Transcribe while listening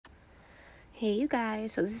Hey you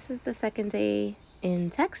guys, so this is the second day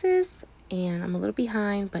in Texas and I'm a little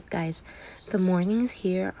behind, but guys, the mornings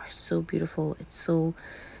here are so beautiful. It's so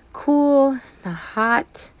cool, not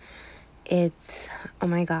hot. It's, oh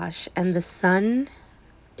my gosh, and the sun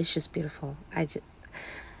is just beautiful. I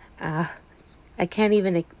can't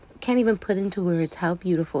even put into words how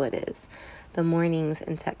beautiful it is, the mornings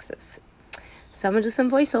in Texas. So I'm gonna do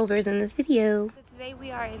some voiceovers in this video. So today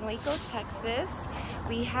we are in Waco, Texas.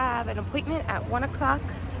 We have an appointment at 1 o'clock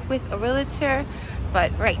with a realtor,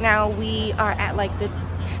 but right now we are at like the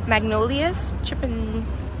Magnolia's chipping,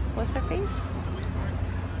 what's her face?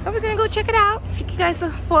 But we're gonna go check it out. Take you guys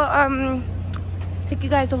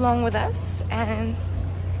along with us, and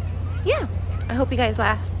yeah, I hope you guys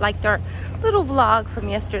liked our little vlog from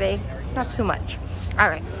yesterday. Not too much. All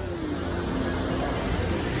right.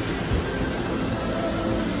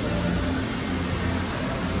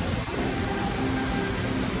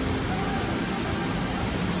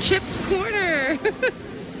 Chip's Corner.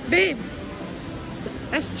 Babe,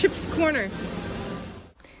 that's Chip's Corner.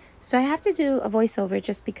 So I have to do a voiceover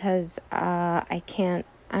just because I can't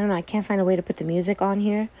find a way to put the music on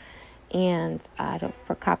here, and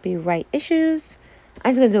for copyright issues, I'm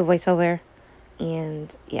just gonna do a voiceover.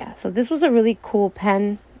 And yeah, so this was a really cool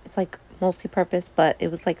pen. It's like multi-purpose, but it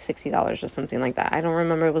was like $60 or something like that. I don't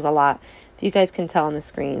remember, it was a lot. If you guys can tell on the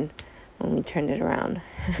screen when we turned it around,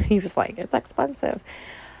 he was like, it's expensive.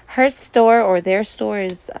 Her store, or their store,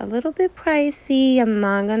 is a little bit pricey, I'm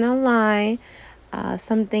not gonna lie.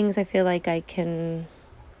 Some things I feel like I can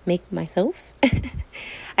make myself.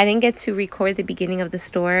 I didn't get to record the beginning of the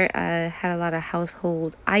store. I had a lot of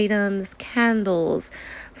household items, candles,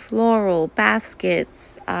 floral,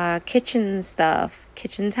 baskets, kitchen stuff,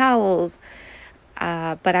 kitchen towels.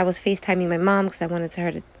 But I was FaceTiming my mom because I wanted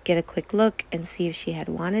her to get a quick look and see if she had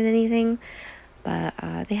wanted anything. But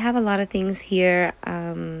they have a lot of things here.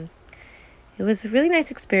 It was a really nice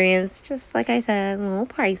experience. Just like I said, a little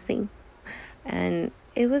pricey. And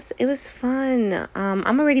it was fun.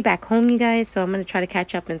 I'm already back home, you guys, so I'm going to try to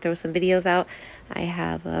catch up and throw some videos out. I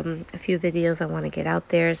have a few videos I want to get out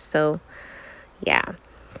there, so yeah.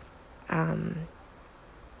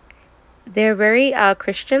 They're very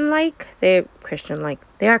Christian-like. They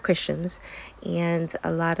are Christians, and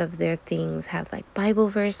a lot of their things have like Bible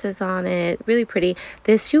verses on it. Really pretty.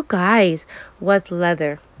 This, you guys, was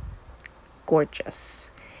leather.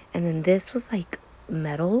 Gorgeous. And then this was like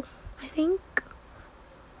metal, I think.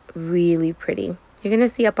 Really pretty. You're gonna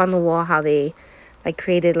see up on the wall how they like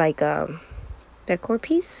created like a decor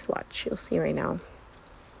piece. Watch, you'll see right now.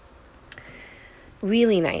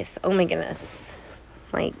 Really nice. Oh my goodness,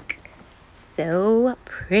 like so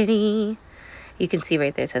pretty. You can see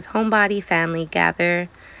right there, it says homebody, family, gather.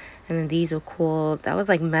 And then these were cool. That was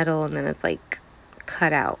like metal, and then it's like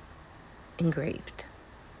cut out, engraved.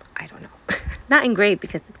 I don't know. Not engraved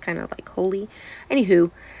because it's kind of like holy.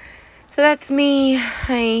 Anywho, so that's me.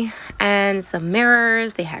 Hi. And some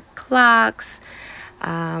mirrors. They had clocks,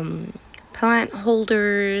 plant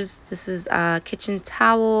holders. This is a kitchen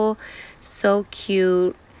towel. So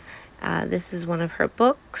cute. This is one of her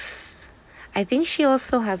books. I think she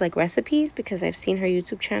also has like recipes because I've seen her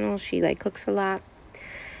YouTube channel. She like cooks a lot.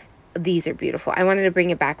 These are beautiful. I wanted to bring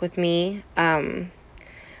it back with me. But I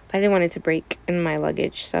didn't want it to break in my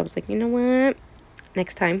luggage. So I was like, you know what?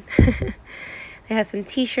 Next time. They had some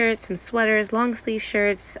t-shirts, some sweaters, long sleeve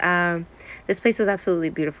shirts. This place was absolutely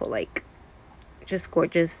beautiful. Like, just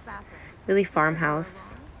gorgeous. Really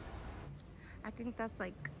farmhouse. I think that's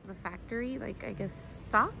like the factory. Like, I guess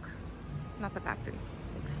stock? Not the factory.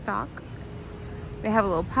 Like stock. They have a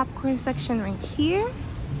little popcorn section right here.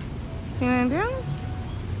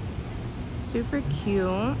 Super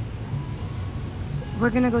cute.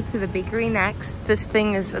 We're gonna go to the bakery next. This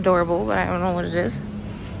thing is adorable, but I don't know what it is.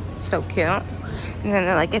 So cute. And then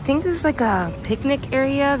like, I think this is like a picnic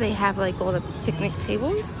area. They have like all the picnic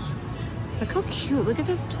tables. Look how cute. Look at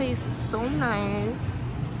this place. It's so nice.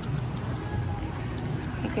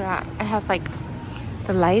 Look at that. It has like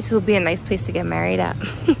the lights. It will be a nice place to get married at.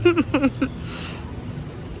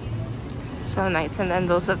 So nice. And then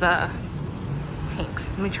those are the tanks.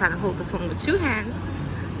 Let me try to hold the phone with two hands.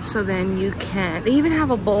 So then you can, they even have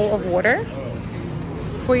a bowl of water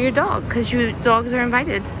for your dog, because your dogs are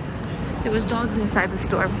invited. There was dogs inside the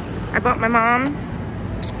store. I bought my mom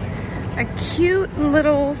a cute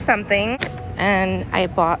little something, and I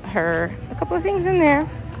bought her a couple of things in there.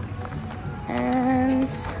 And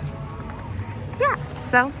yeah,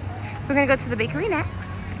 so we're gonna go to the bakery next.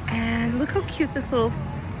 And look how cute this little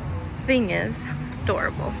thing is.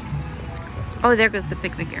 Adorable. Oh, there goes the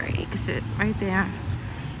picnic area. You can sit right there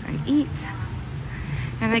and eat.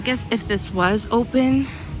 And I guess if this was open,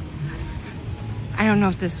 I don't know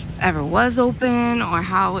if this ever was open or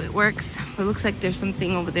how it works. But it looks like there's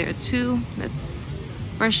something over there too. That's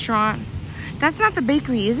restaurant. That's not the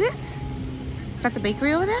bakery, is it? Is that the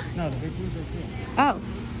bakery over there? No, the bakery's right there. Oh.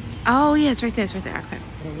 Oh, yeah, it's right there. It's right there. Okay.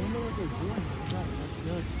 But I wonder what they're doing.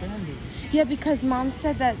 They're expanding. Yeah, because Mom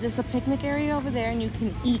said that there's a picnic area over there and you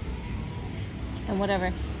can eat and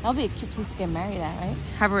whatever. That'll be a cute place to get married at, right?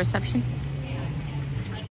 Have a reception.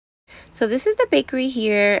 So this is the bakery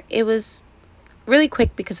here. It was really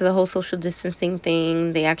quick because of the whole social distancing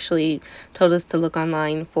thing. They actually told us to look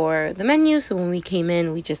online for the menu. So when we came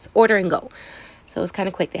in, we just order and go. So it was kind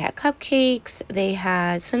of quick. They had cupcakes. They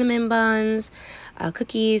had cinnamon buns,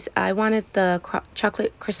 cookies. I wanted the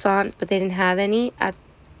chocolate croissant, but they didn't have any at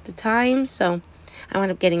the time. So I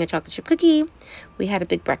wound up getting a chocolate chip cookie. We had a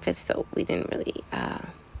big breakfast, so we didn't really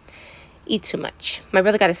eat too much. My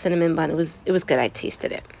brother got a cinnamon bun. It was good. I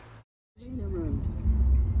tasted it.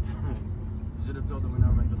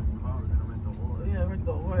 Yeah, rent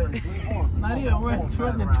the horse. Not even rent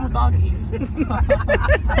 2 donkeys. The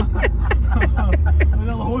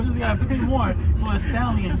horses gotta pay more for a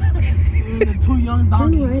stallion. The 2 young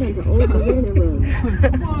donkeys.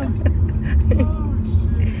 Come on.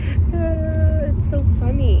 It's so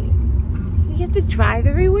funny. You have to drive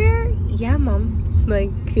everywhere? Yeah, Mom.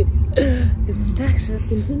 Like, it's Texas.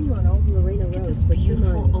 Continue on Old Lorena Road. This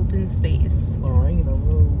beautiful open space. Lorena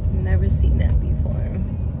Road. Never seen that before.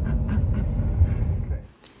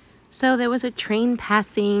 So there was a train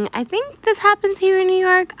passing. I think this happens here in New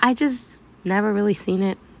York. I just never really seen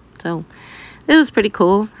it. So it was pretty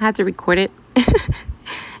cool. I had to record it.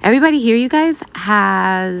 Everybody here, you guys,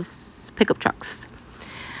 has pickup trucks.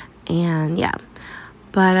 And yeah.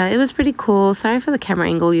 But it was pretty cool. Sorry for the camera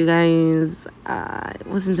angle, you guys. I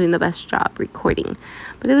wasn't doing the best job recording.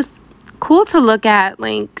 But it was cool to look at.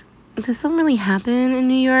 Like, this don't really happen in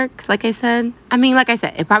New York, like I said. I mean, like I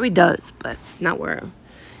said, it probably does, but not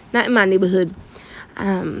in my neighborhood.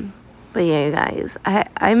 But yeah, you guys,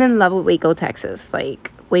 I'm in love with Waco, Texas.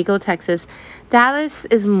 Like, Waco, Texas. Dallas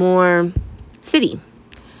is more city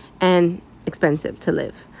and expensive to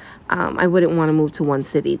live. I wouldn't want to move to one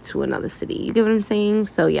city to another city. You get what I'm saying?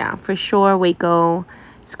 So yeah, for sure, Waco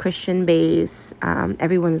is Christian base.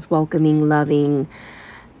 Everyone is welcoming, loving.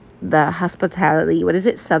 The hospitality, what is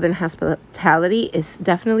it? Southern hospitality is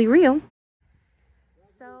definitely real.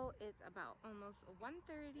 So it's about almost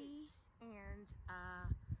 1:30 and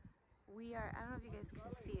we are, I don't know if you guys can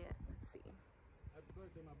see it. Let's see.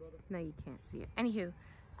 No, you can't see it. Anywho,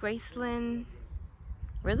 Graceland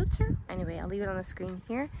Realtor. Anyway, I'll leave it on the screen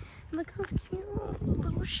here. And look how cute,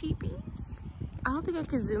 little sheepies. I don't think I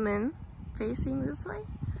can zoom in facing this way.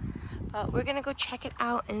 But we're gonna go check it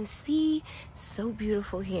out and see. So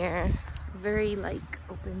beautiful here. Very like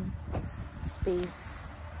open space.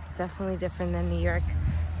 Definitely different than New York.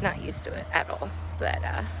 Not used to it at all. But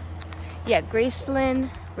yeah, Graceland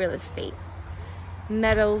Real Estate.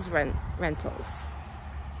 Meadows Rentals.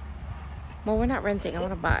 Well, we're not renting. I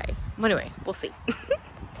want to buy. Anyway, we'll see.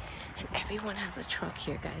 And everyone has a truck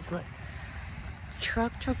here, guys. Look.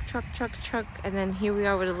 Truck. And then here we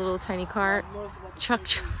are with a little tiny car. Truck.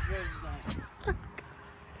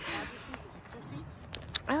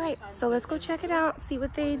 Alright, so let's go check it out. See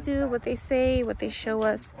what they do, what they say, what they show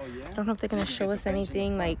us. I don't know if they're going to show us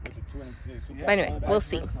anything. Like, but anyway, we'll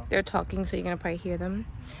see. They're talking, so you're going to probably hear them.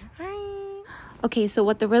 Alright. Okay, so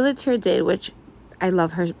what the realtor did, which I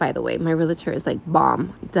love her, by the way. My realtor is like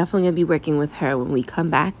bomb. Definitely going to be working with her when we come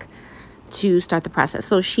back to start the process.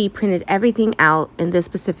 So she printed everything out in this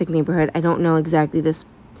specific neighborhood. I don't know exactly this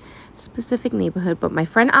specific neighborhood, but my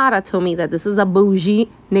friend Ada told me that this is a bougie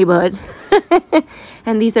neighborhood.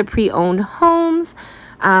 And these are pre-owned homes.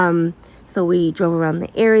 So we drove around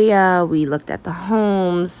the area. We looked at the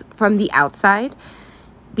homes from the outside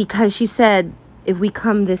because she said if we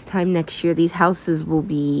come this time next year, these houses will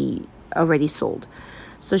be already sold.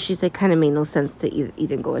 So she said kind of made no sense to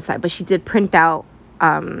even go inside, but she did print out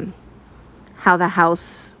how the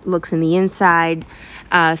house looks in the inside,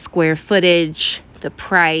 square footage, the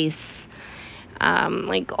price,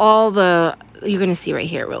 like all the, you're gonna see right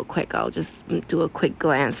here real quick. I'll just do a quick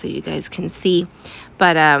glance so you guys can see.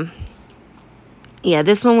 But yeah,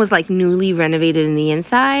 this one was like newly renovated in the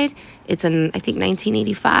inside. It's an, I think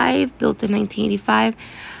 1985, built in 1985.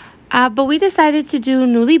 But we decided to do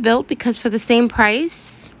newly built because for the same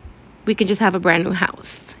price, we could just have a brand new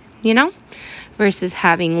house, you know, versus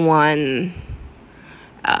having one,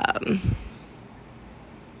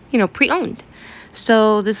 you know, pre-owned.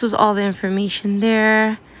 So this was all the information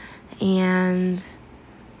there. And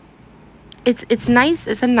it's nice.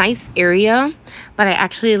 It's a nice area, but I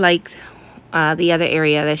actually liked the other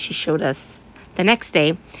area that she showed us the next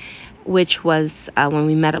day, which was when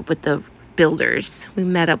we met up with the builders. We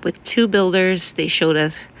met up with 2 builders. They showed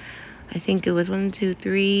us, I think it was 1, 2,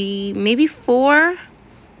 3, maybe 4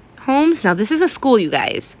 homes. Now, this is a school, you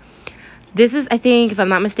guys. This is, I think, if I'm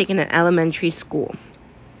not mistaken, an elementary school.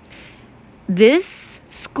 This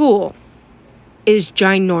school is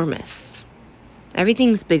ginormous.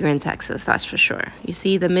 Everything's bigger in Texas, that's for sure. You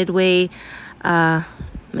see the Midway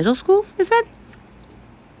middle school, is it?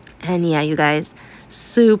 And yeah, you guys,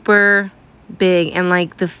 super big. And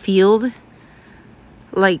like the field,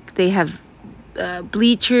 like they have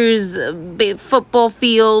bleachers, big football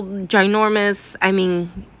field, ginormous. I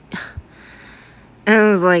mean, and I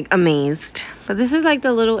was like amazed. But this is like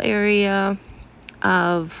the little area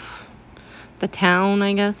of the town,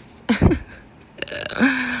 I guess.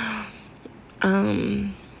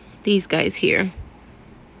 These guys here.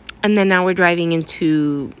 And then now we're driving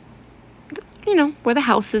into, you know, where the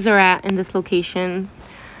houses are at in this location.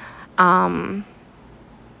 What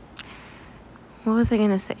was I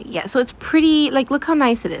gonna say? Yeah, so it's pretty, like, look how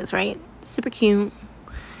nice it is, right? Super cute.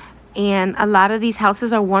 And a lot of these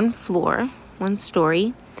houses are 1 floor, 1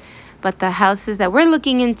 story. But the houses that we're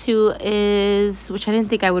looking into is, which I didn't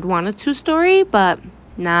think I would want a 2-story, but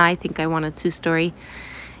nah, I think I want a 2-story.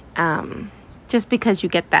 Just because you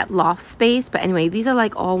get that loft space. But anyway, these are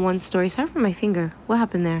like all 1 story. Sorry for my finger. What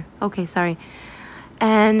happened there? Okay, sorry.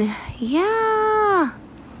 And yeah,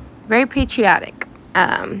 very patriotic.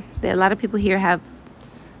 A lot of people here have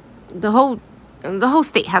the whole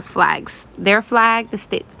state has flags. Their flag,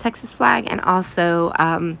 the Texas flag, and also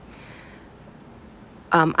our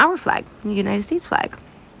flag, the United States flag.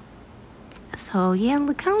 So yeah,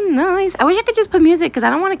 look how nice. I wish I could just put music because I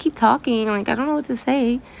don't want to keep talking. Like, I don't know what to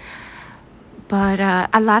say. But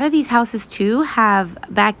a lot of these houses too have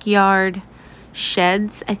backyard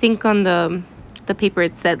sheds. I think on the paper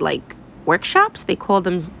it said like workshops. They call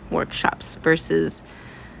them workshops versus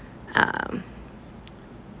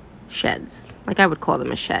sheds. Like, I would call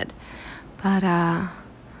them a shed. But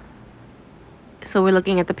so we're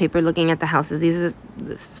looking at the paper, looking at the houses. These are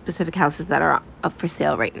the specific houses that are up for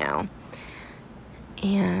sale right now.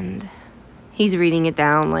 And he's reading it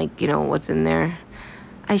down, like, you know, what's in there.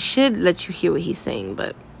 I should let you hear what he's saying,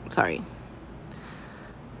 but sorry.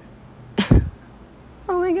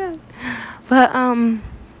 Oh my god. But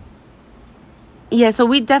yeah, so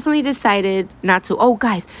we definitely decided not to. Oh,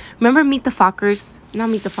 guys, remember Meet the Fockers? Not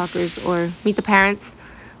Meet the Fockers, or Meet the Parents,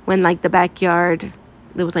 when like the backyard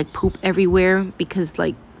there was like poop everywhere because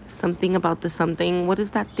like something about the something. What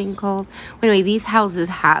is that thing called? Anyway, these houses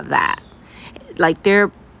have that. Like they're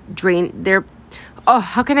oh,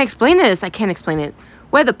 how can I explain this? I can't explain it.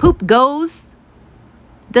 Where the poop goes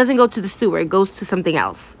doesn't go to the sewer. It goes to something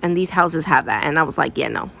else. And these houses have that. And I was like, yeah,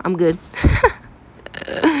 no, I'm good.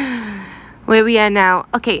 Where we at now?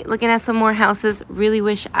 Okay, looking at some more houses. Really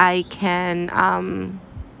wish I can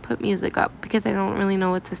put music up because I don't really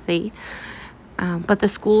know what to say. But the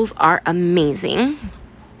schools are amazing.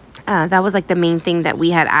 That was like the main thing that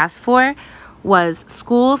we had asked for, was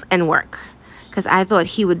schools and work. Because I thought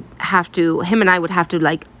him and I would have to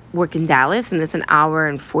like work in Dallas, and it's an hour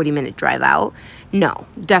and 40-minute drive out. No,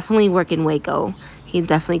 definitely work in Waco. He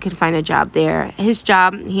definitely could find a job there. His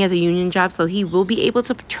job, he has a union job, so he will be able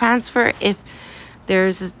to transfer if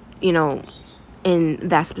there's, you know, in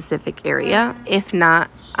that specific area. If not,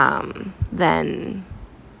 then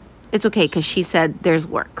it's okay, because she said there's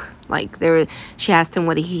work. Like, she asked him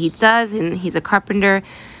what he does, and he's a carpenter.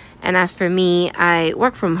 And as for me, I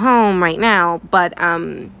work from home right now, but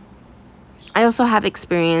I also have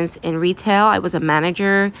experience in retail. I was a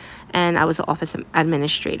manager and I was an office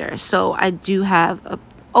administrator. So I do have a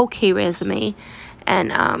okay resume.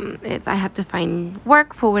 And if I have to find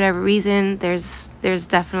work for whatever reason, there's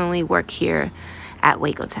definitely work here at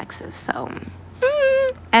Waco, Texas. So,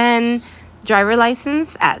 and driver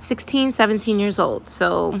license at 16, 17 years old.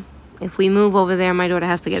 So if we move over there, my daughter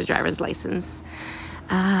has to get a driver's license.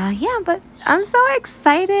 Yeah, but I'm so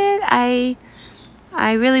excited. I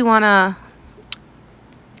really want to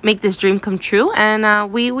make this dream come true,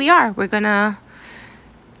 and we're gonna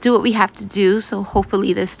do what we have to do. So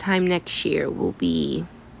hopefully this time next year we'll be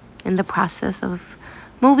in the process of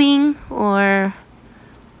moving, or,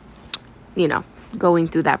 you know, going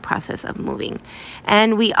through that process of moving.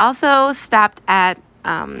 And we also stopped at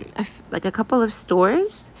like a couple of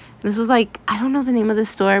stores. This was like, I don't know the name of the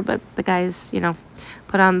store, but the guys, you know,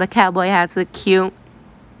 put on the cowboy hats. Look cute.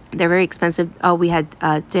 They're very expensive. Oh, we had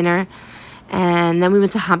dinner. And then we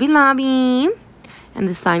went to Hobby Lobby. and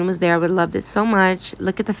the sign was there. I would have loved it so much.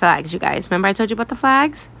 Look at the flags, you guys. Remember I told you about the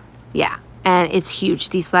flags? Yeah. And it's huge.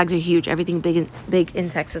 These flags are huge. Everything big in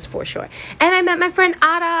Texas for sure. And I met my friend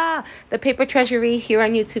Ada, the Paper Treasury, here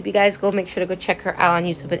on YouTube. You guys go make sure to go check her out on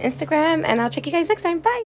YouTube and Instagram. And I'll check you guys next time. Bye.